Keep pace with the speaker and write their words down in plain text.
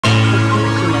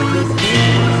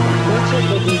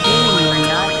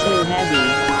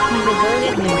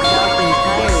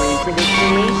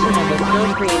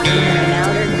appropriate inner and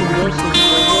outer conditions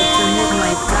that will permit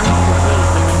my sons to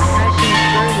take an impression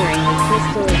furthering the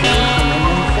crystallization in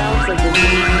themselves of the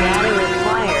unique data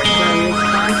required for a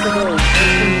responsible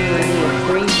existence worthy of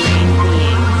free-brained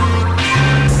beings.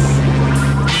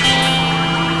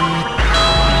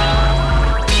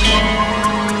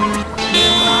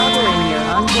 Your father and your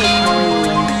uncle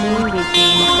Cornwall soon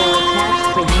became so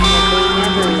attached to him that they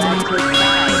never left his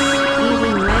side,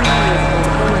 even when he was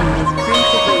fulfilling his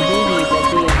principal duties at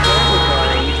the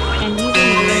observatory, and even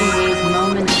during these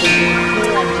moments of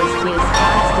intellect he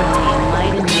constantly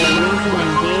enlightened their reason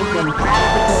and gave them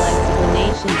practical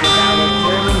explanations about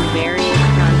observing various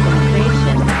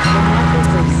concentrations, the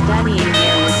methods of studying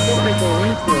their reciprocal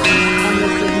influence, and the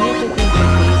significance of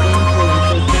these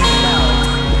influences themselves.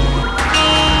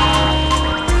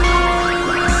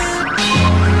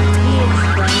 He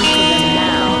explained to them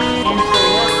how, and for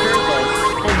what purpose,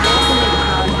 a definite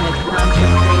cosmic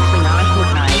concentration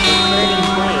occupies a certain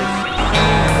place, and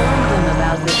informed them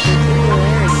about the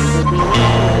particularities of the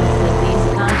influence that these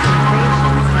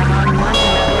concentrations have on one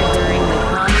another during the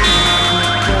constant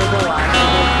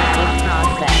probo-autocratic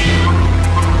process.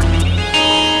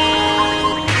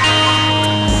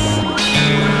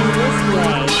 In this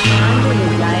way, under the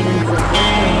guidance of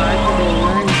this remarkable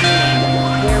learned being,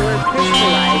 there were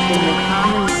crystallized in the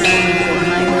common presence of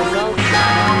my results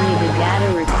not only the data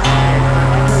required for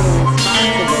ever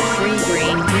responsible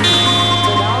free-brained beings,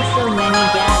 but also many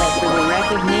data for the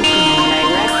recognition and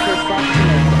direct perception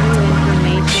of true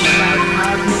information about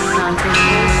cosmic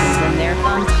concentrations and their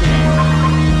functioning.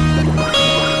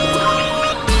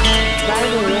 By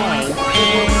the way, it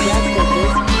was just at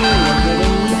this period that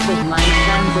in each of my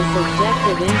sons a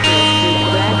subjective interest was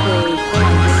gradually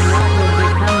formed in what would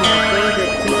become their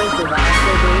favorite fields of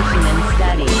observation and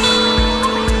study.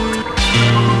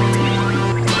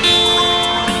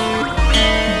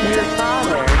 Your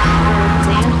father, for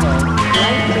example,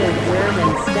 liked to observe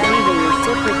and study the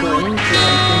reciprocal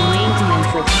influence and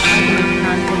maintenance of cosmic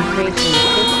concentrations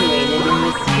situated in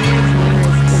the spheres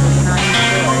nearest to the prime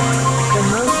source, the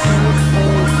most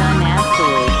holy sun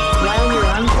absolute, while your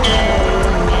uncle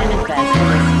Cornwall manifested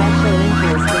a special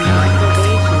interest in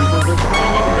observations of the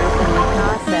planet Earth and the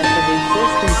process of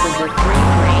existence of the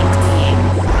free-brained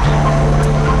beings.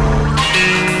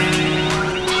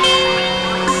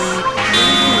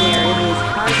 Reading there, it was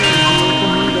hardly new to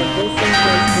me that this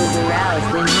interest was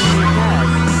aroused in me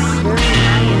because, during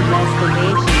my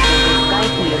investigations of the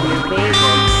psyche of your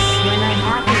favorite, when I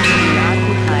happened to be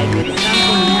occupied with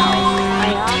something else,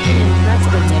 I often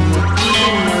entrusted him with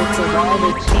keeping notes of all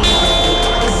the changes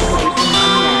that took place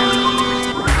among them.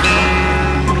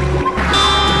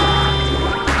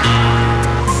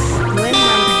 When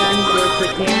my sons were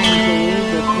preparing to leave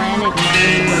the planet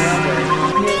Mars forever,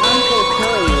 your uncle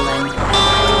Cornwall, as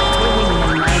I was giving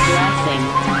him my blessing,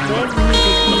 begged me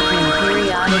to keep him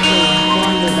periodically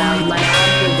informed about my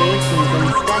observations and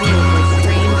study of the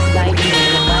strange psyche of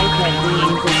the biped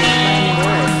beings of the planet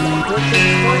Earth, which of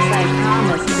course I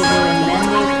promised to do, and then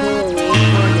they pull away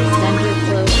toward the center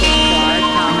closest to our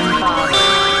common father.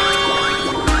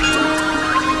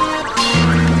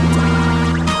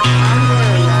 On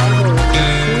their arrival, it was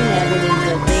soon evident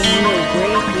that they knew a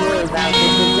great deal about the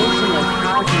position of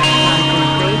cosmic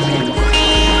concentrations,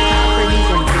 their properties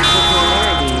and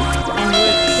particularities, and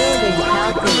were skilled in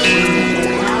calculating the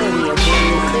totality of their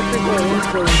reciprocal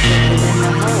influences within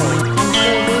the whole, and so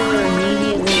they were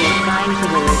immediately assigned to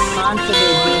the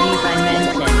responsible duties I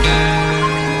mentioned.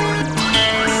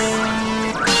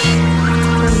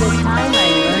 From the time I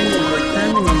learned of the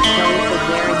permanent place of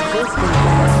their existence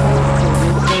and the posts of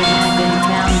which they had been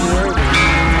found worthy,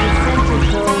 I sent to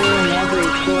Cornwall in every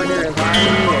quarter of our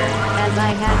year, as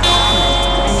I had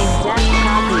promised, an exact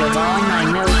copy of all my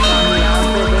notes on the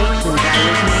observations I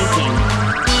was making.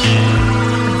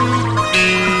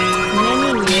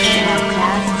 Many years have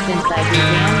passed since I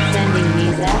began sending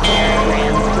these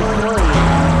epigrams to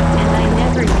Cornwall, and I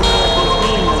never knew what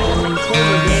became of them until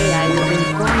the day I was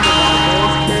informed about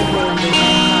those turbulent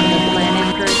events on the planet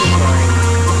Purgatory.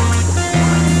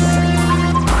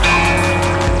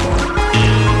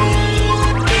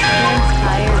 It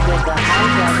transpired that the High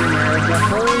Governor of the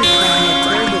Holy Planet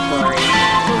Purgatory,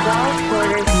 whose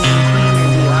all-quarters maintainer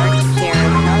the Archchair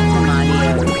of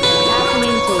Heltamadios,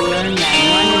 happening to learn that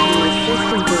one of the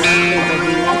assistant directors of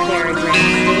the epigram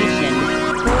station,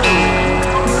 Cornwall,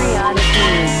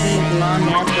 periodically received long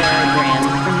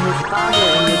epigrams from his father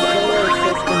in the solar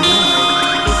system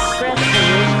North, expressed the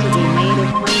wish to be made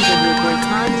acquainted with their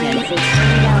contents. It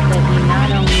turned out that he not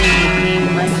only became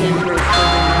much interested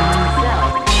in them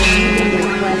himself, but even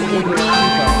requested your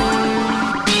uncle.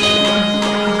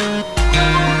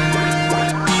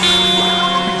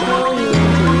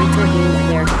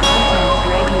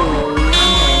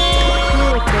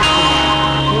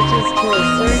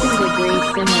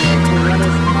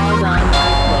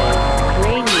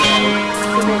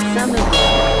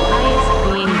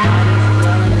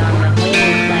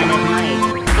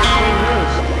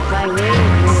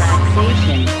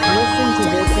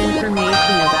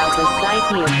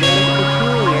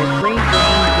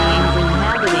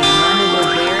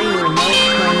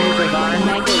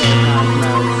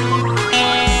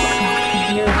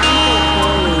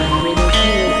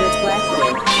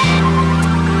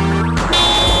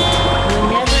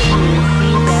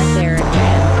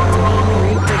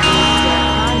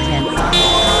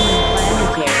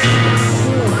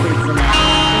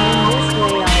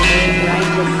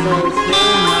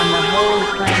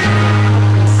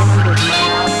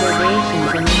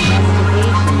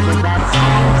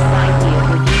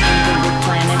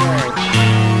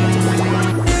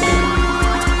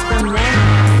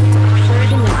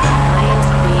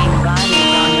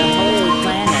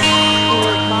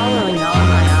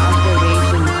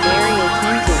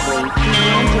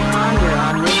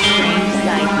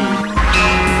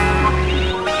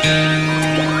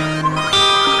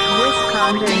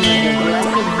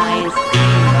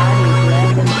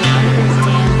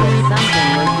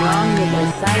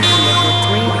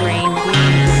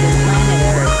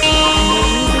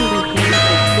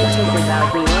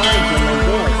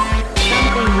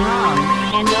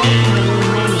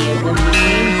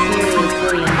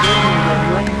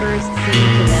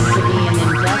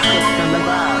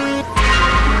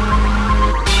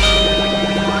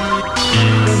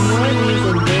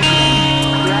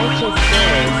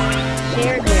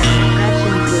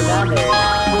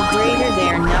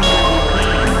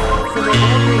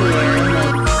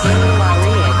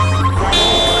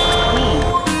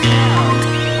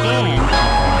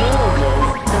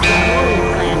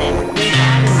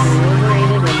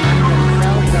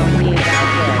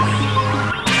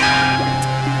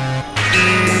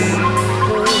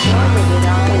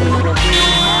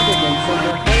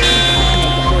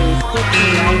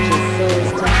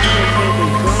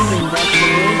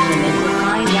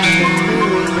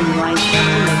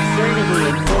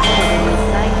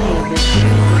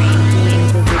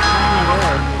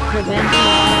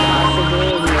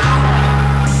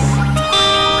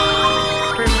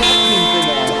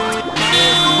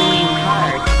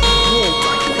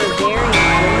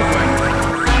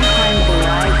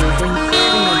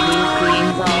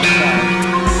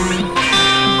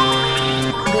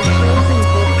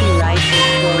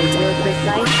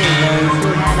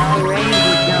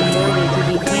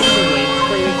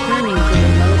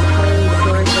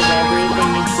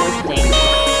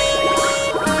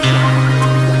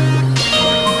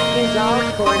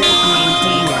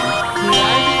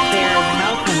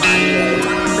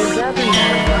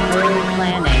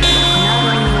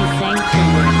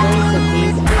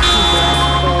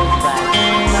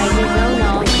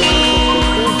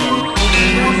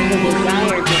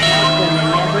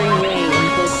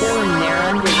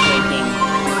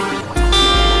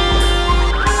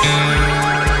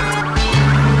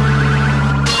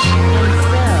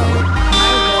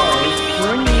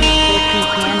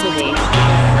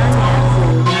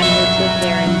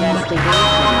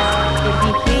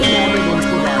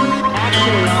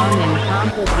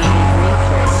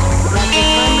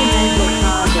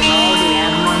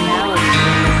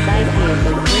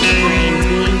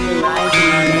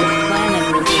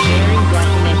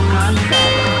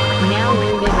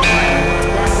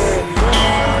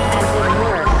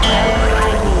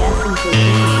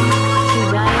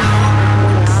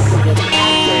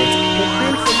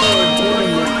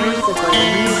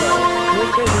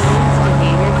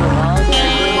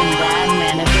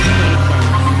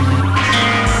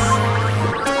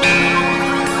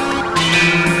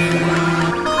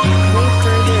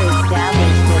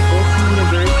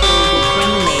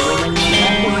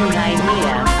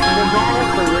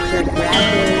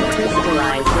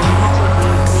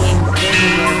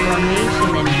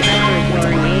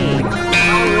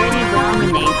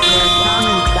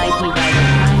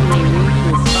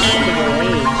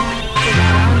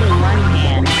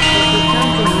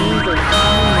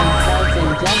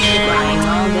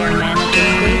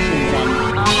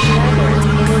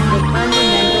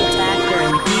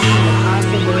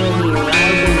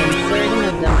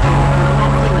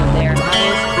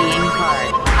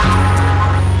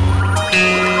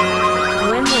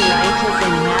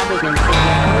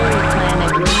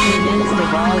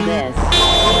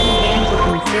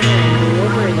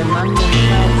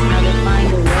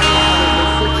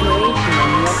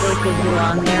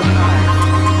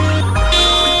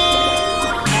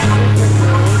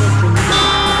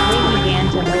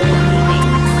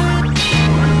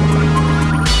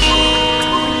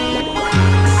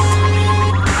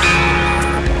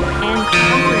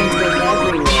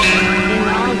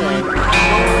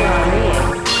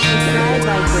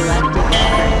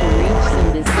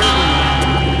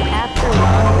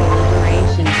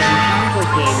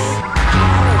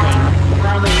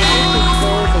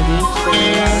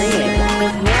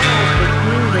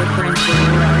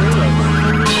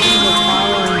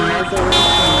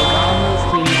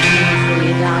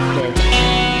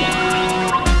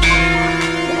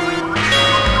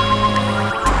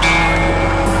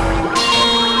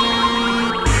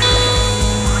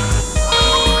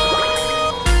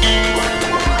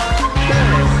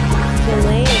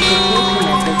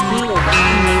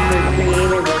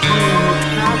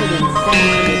 send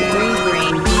to the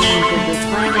three-brain beings of the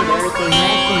planet Earth a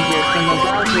messenger from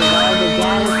above with all the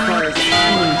data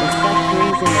corresponding to such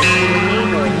reason as to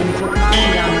enable him to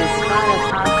find on the spot a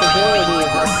possibility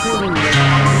of approving this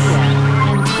idea.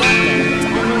 And second,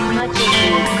 inasmuch as the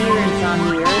appearance on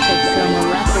the Earth of so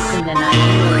maleficent an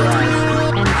idea was,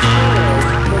 and still is,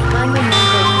 the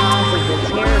fundamental cause of the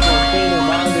terrible fate of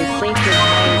all the sacred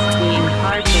highest being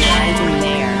hearts arising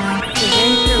there, to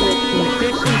venture with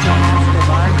contrition to ask of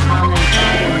our common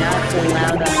Father not to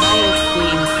allow the highest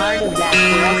being part of that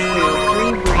terrestrial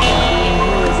three-brain being who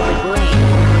is to blame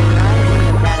for the rising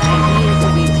of that idea to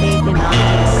be taken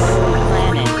onto the holy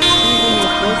planet, even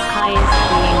if this highest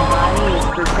being body is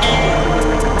perfected to the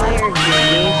required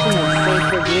gradation of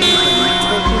sacred reason,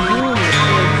 but to doing it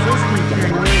to exist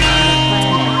eternally on the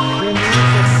planet,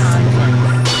 removes of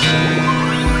conscience.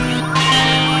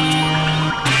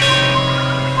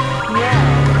 Well,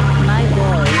 my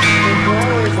boys, the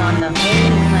dwellers on the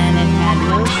holy planet had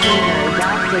no sooner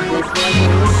adopted this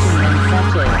resolution than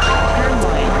such a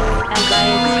turmoil, as I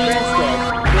expressed it,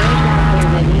 rose out there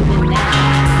that even now,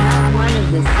 not one of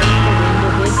the sacred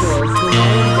individuals who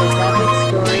knows this epic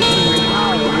story can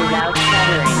recall it without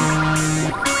shuddering.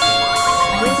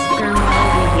 This turmoil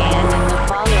began in the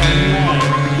following way.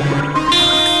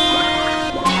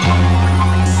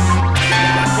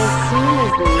 As soon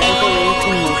as the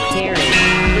resolution was carried,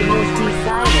 it was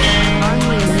decided, on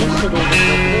the initiative of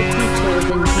the 50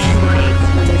 chosen candidates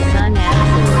for the Sun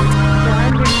Absolute, to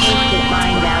undertake to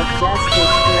find out just this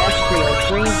terrestrial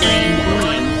three-brain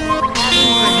being,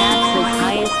 having perhaps his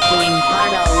highest being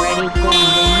part already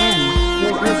formed in him,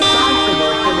 was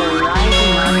responsible for the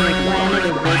rising on the planet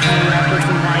of this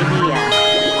maleficent idea.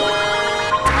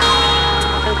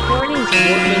 According to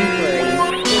this inquiry,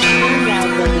 it turned out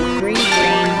that the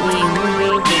three-brain being who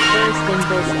gave the first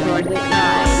impulse toward the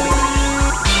cause,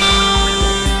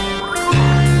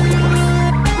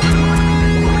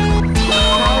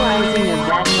 rising of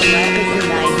that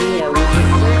maleficent idea was a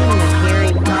certain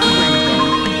microKorg-XL,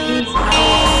 whose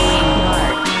highest being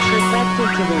part, perfected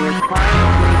to the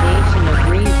required gradation of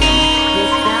reason,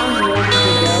 was found ready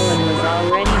to go and was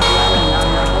already dwelling on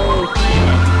the holy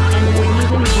planet, and was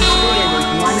even considered as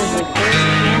one of the first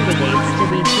candidates to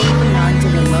be taken onto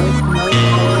the most holy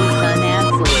Sun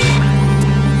Absolute.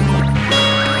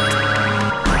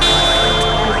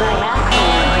 As I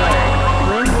afterward heard,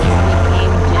 when this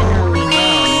became generally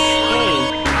known,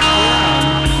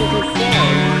 to the say,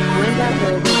 went up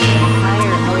over the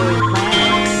entire holy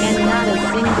planet, and not a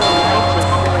single righteous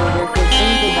soul there could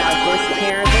think about this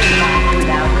terrible fact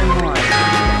without remorse.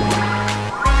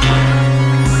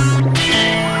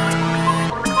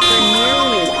 For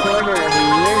nearly a quarter of a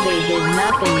year they did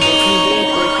nothing but negate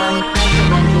this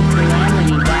unprecedented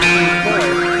calamity back and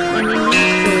forth, and in each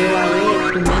soiree of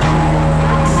commissions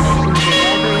and subcommissions of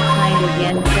every kind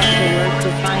again set to work to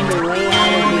find a way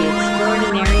out of the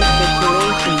extraordinary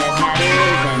situation that had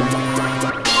arisen.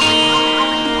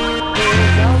 The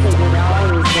result of it all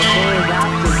is that they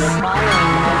adopted the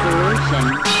following resolution,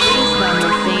 based on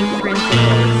the same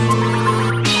principles.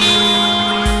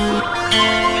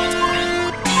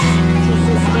 To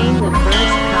sustain the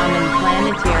first common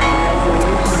planetary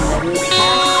resolution that was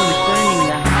passed concerning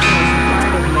the highest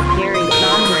part of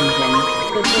microKorg-XL,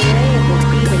 the delay of the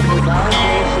feat of his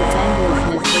all-gracious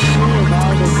endlessness the plea of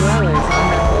all the dwellers on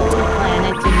the holy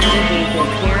planet to mitigate the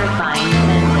terrifying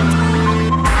sentence.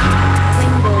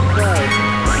 Single quote.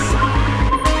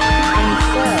 And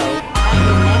so, at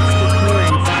the next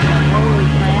appearance on the holy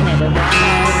planet of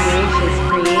all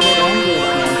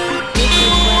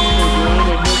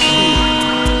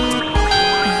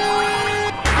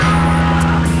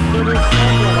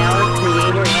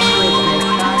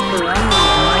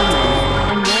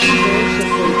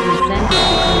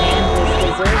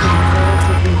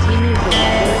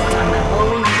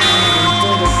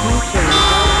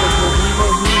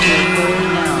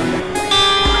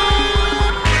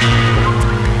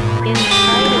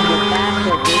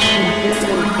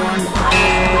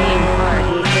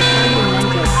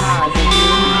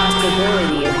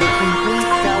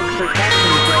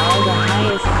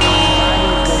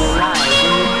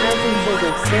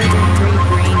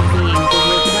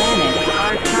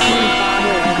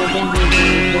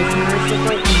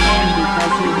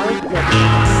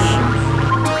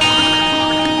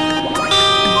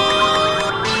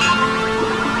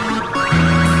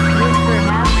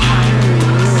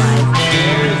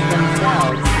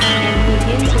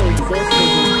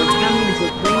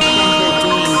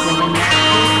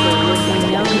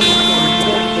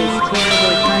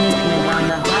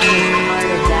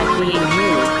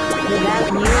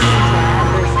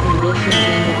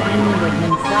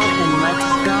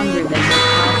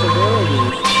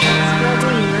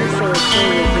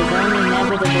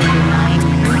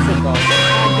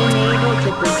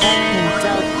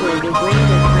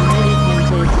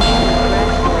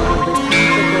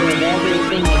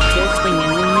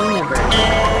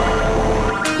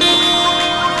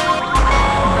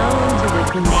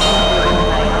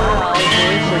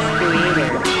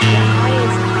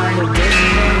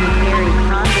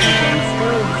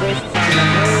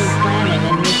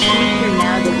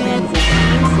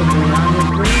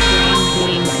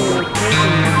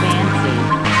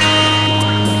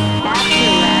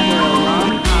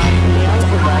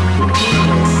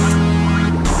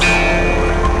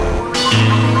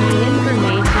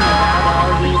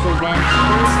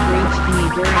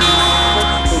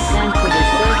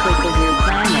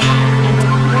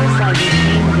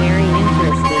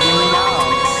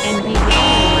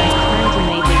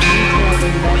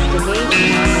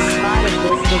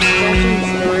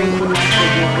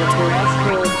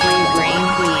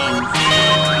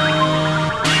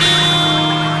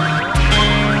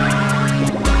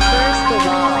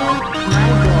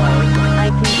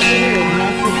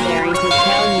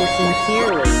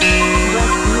sincerely, but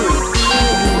you, who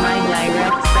would be my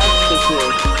direct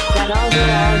substitute, that although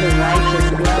all the righteous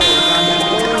dwellers on the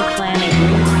holy planet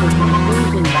reach the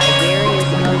conclusion by various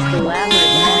most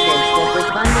elaborate methods that the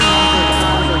fundamental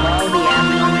cause of all the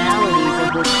abnormalities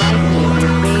of the psyche of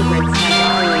your favorites has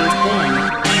always been,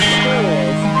 and still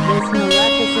is, this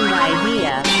maleficent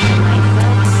idea, and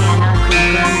myself cannot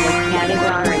confirm this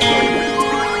categorically.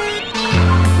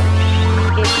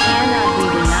 It cannot be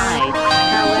denied,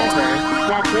 however,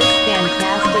 that this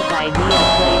fantastic idea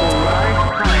played a large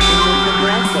part in the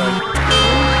progressive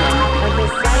evolution of the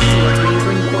psyche of these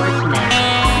unfortunates.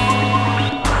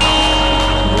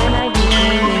 When I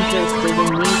became interested in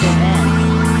these events,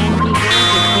 and began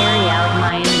to carry out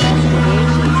my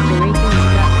investigations to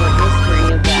reconstruct the history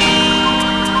of them,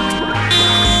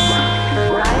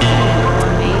 arrived at the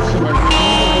formation of the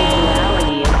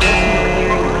individuality of this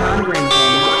Macquarie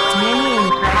Congregation, many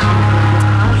impressions were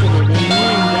deposited in me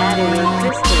and data were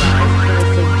crystallized for a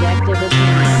subjective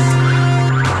opinion.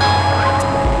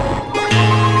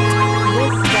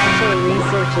 This special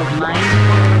research of mine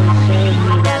clearly showed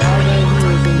me that although he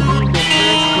was indeed the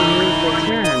first to use the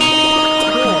terms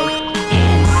good and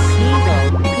evil,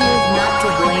 he was not to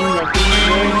blame that these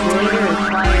words later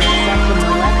acquired such a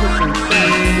maleficent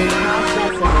sense in the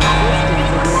process of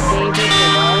existence of the favorites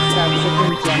of all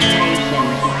subsequent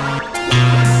generations.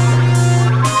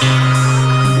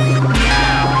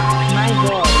 Now, my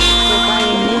goal, if I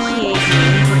initiate you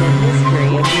into the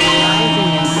history of the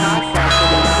arising and process of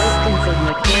existence of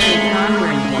Macquarie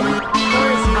Congregation,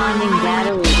 corresponding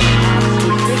data will perhaps be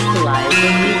crystallized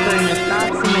in me for an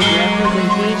approximate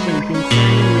representation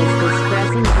concerning this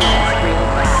distressing terrestrial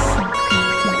fact.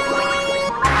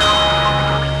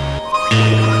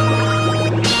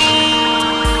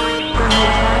 From the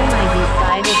time I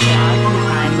decided to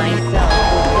occupy myself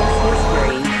with this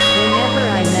history, whenever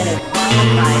I met a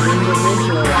qualified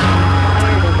individual I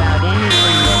inquired about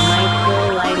anything that might throw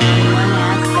light on one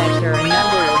aspect or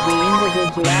another of the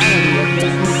individuality of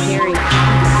this Macquarie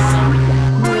Congregation,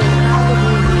 who would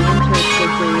probably be interested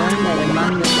to learn that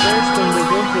among the first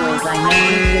individuals I know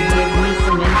who could give me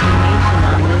some information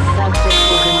on this subject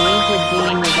was an aged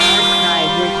being of our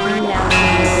tribe who turned out to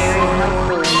be very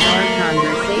helpful in our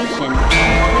conversation,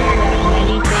 cleared up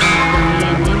many things for me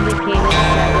and indicated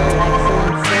several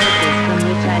excellent sources from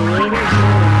which I later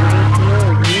drew a great deal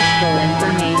of useful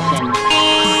information.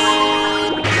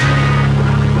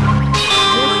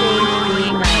 This aged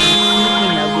being I am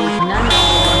speaking of was none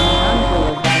other than the uncle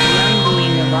of that young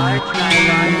being of our tribe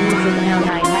on whose account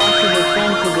I had to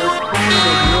descend to this planet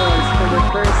of yours for the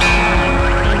first time,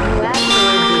 and who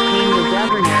afterward became the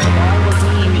governor of all the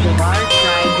beings of our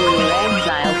tribe who were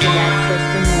exiled to that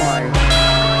system ward.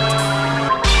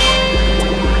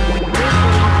 This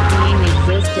aged being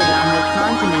existed on the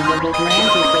continent of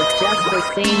Atlantis at just the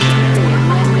same period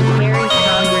when Macquarie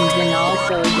Congregation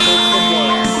also existed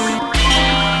there.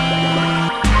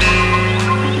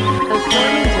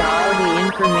 According to all the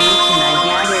information I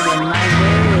gathered in my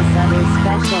various other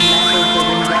special methods of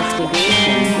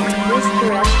investigation, this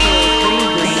terrestrial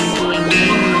three-grain being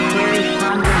named Macquarie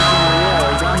Congregation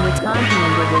arose on the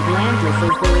continent of Atlantis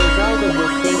as the result of the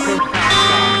sacred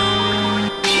process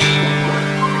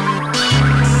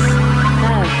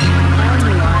of El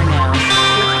Nuarno,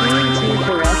 between two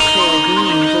terrestrial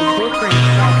beings of different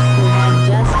sex who had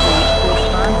just reached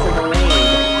responsible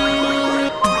age.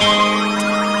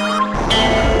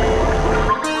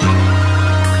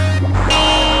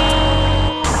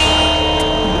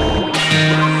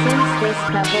 Since this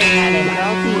couple had a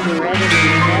healthy heredity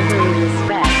in every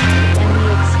respect, and the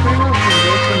external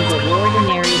conditions of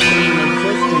ordinary human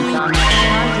existence on that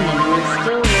continent were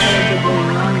still relatively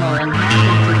normal and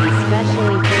happened to be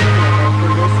specially favorable for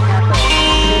this couple,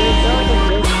 the result of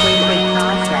this sacred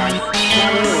process,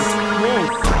 that is,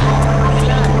 this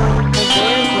son, of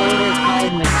theirs later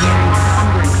called Macquarie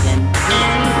Congregation,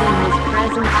 received in his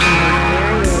present and his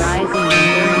very arising and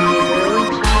during his early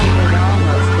childhood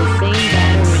almost the same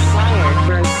data required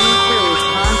for a future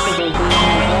responsible being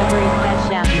as every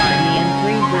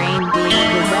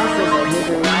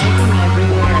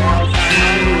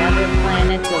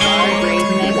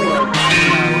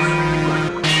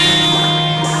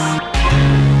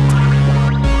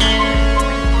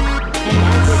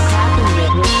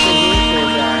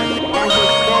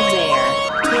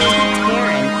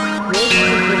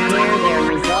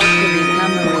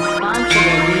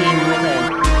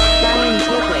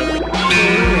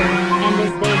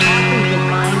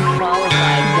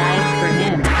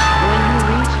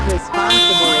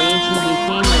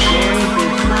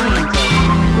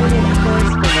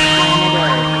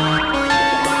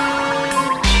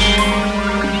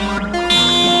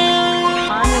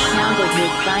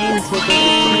scientific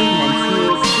achievements, he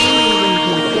is soon even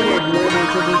considered worthy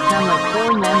to become a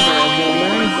full member of the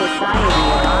learned society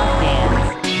of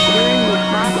Afghans. During the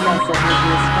process of his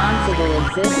responsible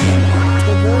existence,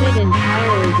 devoted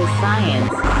entirely to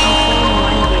science, he came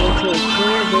one day to a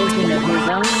clear vision of his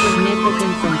own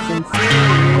significance and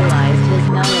sincerely realized his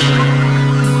nullity.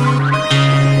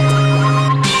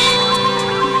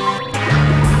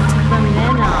 From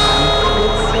then on,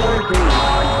 with sore grief,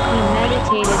 he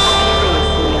meditated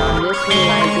seriously on this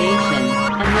realization,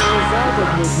 and the result of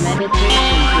his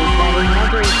meditations was that in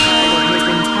every part of his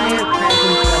entire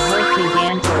presence the hope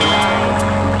began to rise,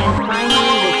 and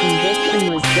finally the conviction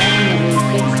was definitely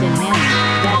fixed in him,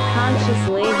 that conscious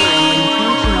labor and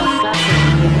intentional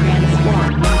suffering would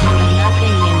transform him from a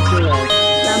nothing into a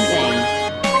something.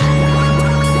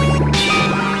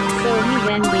 So he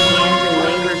then began to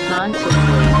labor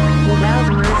consciously, without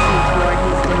mercy toward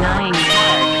his denying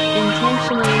heart,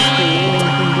 intentionally creating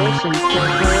conditions to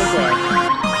close it.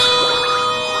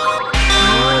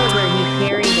 Moreover, he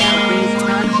carried out these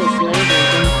conscious labors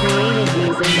and created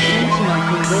these intentional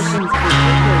conditions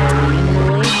particularly in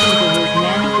relation to his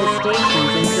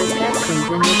manifestations and perceptions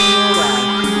in the Pura.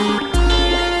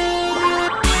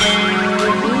 The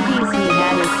duties he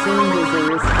had assumed as a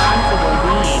responsible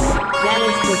being, that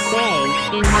is to say,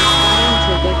 in his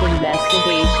scientific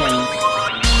investigations.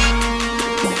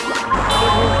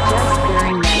 It was just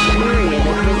during that period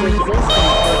of his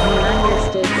existence that he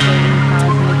understood certain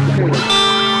cosmic truths.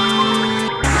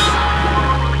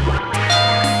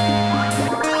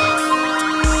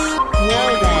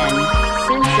 Well then,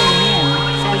 since in him,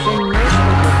 as in most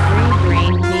of the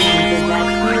free-brained beings of that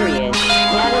period,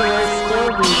 data were still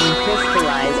being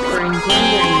crystallized for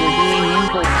engendering the being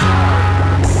impulse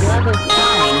love of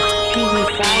time, he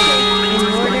decided, in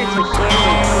order to share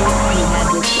the truths he had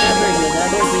discovered with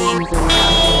other beings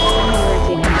around him similar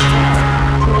to himself,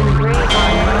 to engrave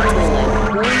on marble a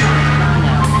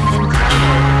Gomar-chano,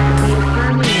 entitled, The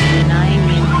Affirming and Denying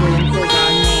Influences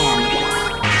on Man.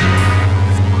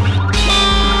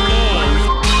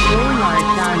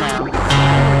 Gomar-chano, on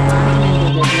the continent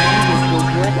of Atlantis was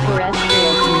what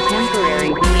terrestrial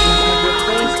contemporary beings have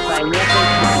replaced by what they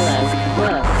call a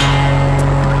book.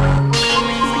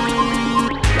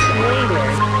 Later,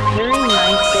 during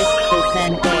my 6th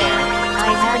descent there, I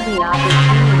had the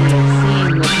opportunity of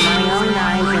seeing with my own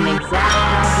eyes an exact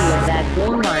copy of that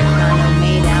Gomar-chano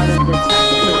made out of the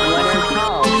texts of what are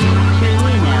called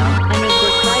Chirino, and of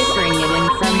deciphering it in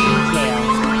some detail.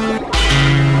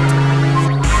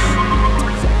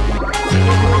 It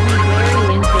will be very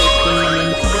interesting and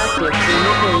instructive for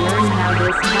you to learn how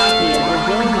this copy of the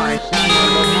Gomar-chano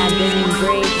that had been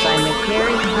engraved by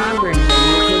microKorg-XL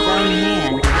with his own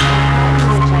hand,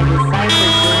 which I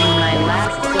deciphered during my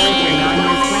last sojourn on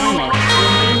your planet,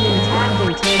 remained intact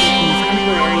until the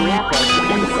contemporary epoch,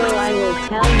 and so I will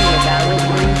tell you about it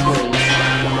briefly.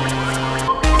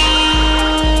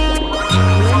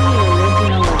 When the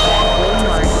original of that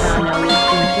Gomar-chano was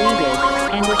completed,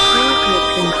 and approved with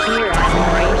sincere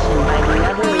admiration by the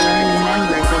other learned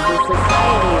members of the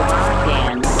Society of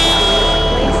Afghans,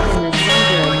 it was placed in the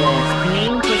center of the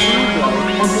main cathedral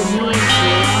of the beings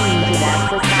belonging to that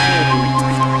society.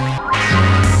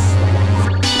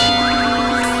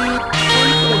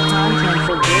 Since the contents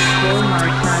of this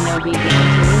Gomar-chano began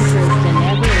to interest an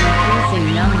ever-increasing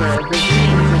number of the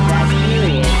beings of that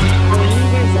period, the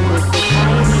leaders of the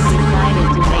society decided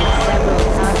to make several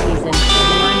copies and put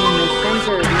one in the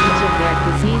center of each of their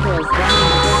cathedrals then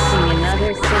existing in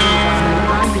other cities on the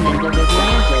continent of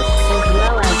Atlantis, as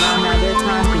well as on other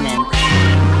continents.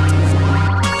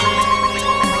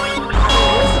 For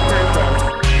this purpose,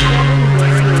 7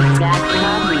 very exact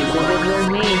copies of it were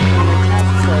made from the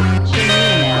texts of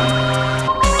Chirino.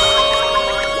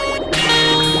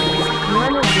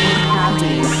 One of these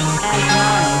copies, as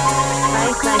mine,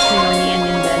 Psy-drone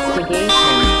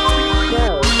investigations,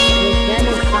 showed, was then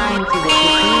assigned to the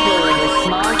cathedral of a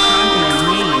small continent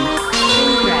named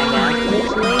Sintraga,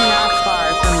 which lay not far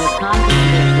from the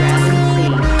continent of Graben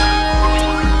Sea.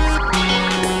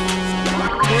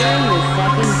 During the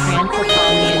second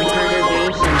Transylvanian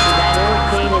perturbation to that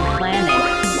ill-fated planet,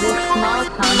 this small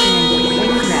continent of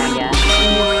Sintraga,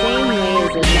 in the same way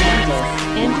as Atlantis,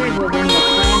 entered within the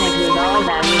planet with all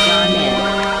that was on it.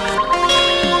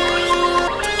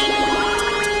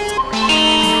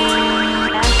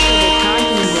 As for the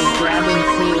continent of Graben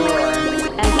Sea, or,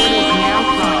 as it is now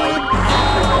called,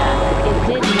 Africa, it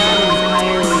did not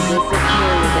entirely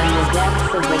disappear within the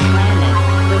depths of the planet,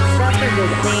 but suffered the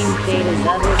same fate as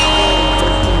other still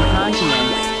existing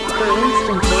continents. For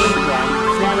instance, Asia,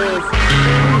 that is,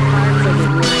 certain parts of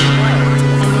it were enclosed,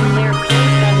 and in their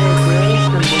place others rose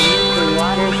from beneath the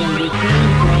water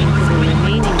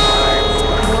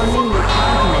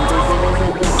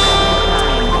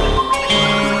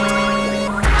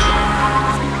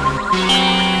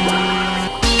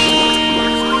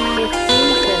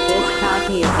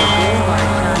copy of the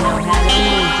Marciano had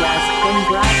only just been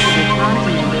brought to the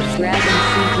continent of Graben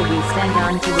Sea to be sent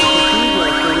on to the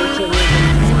cathedral for which it was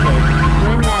intended,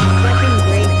 when that second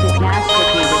great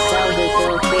catastrophe befell this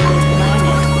ill-fated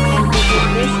planet, and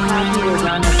because this copy was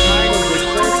on a part of the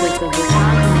surface of the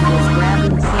continent of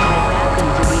Graben Sea that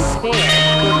happened to be spared,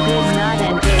 it could not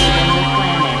enter within the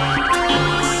planet.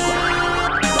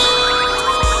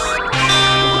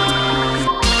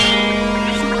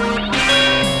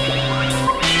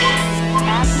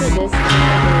 After this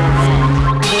terrible event,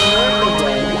 the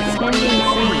Lurkagood, pending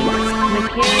saint,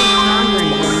 McCarry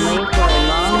Converton lay for a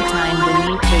long time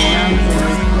beneath the gums and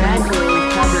was gradually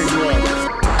covered with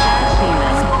sashimi.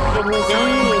 It was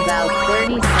only about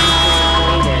 30 centuries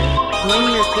later, when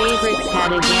your favorites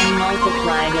had again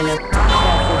multiplied and a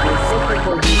process of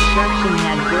reciprocal destruction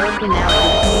had broken out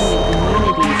between the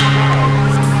communities held,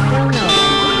 still no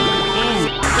envy, and,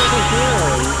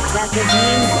 particularly, that the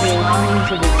beings belonging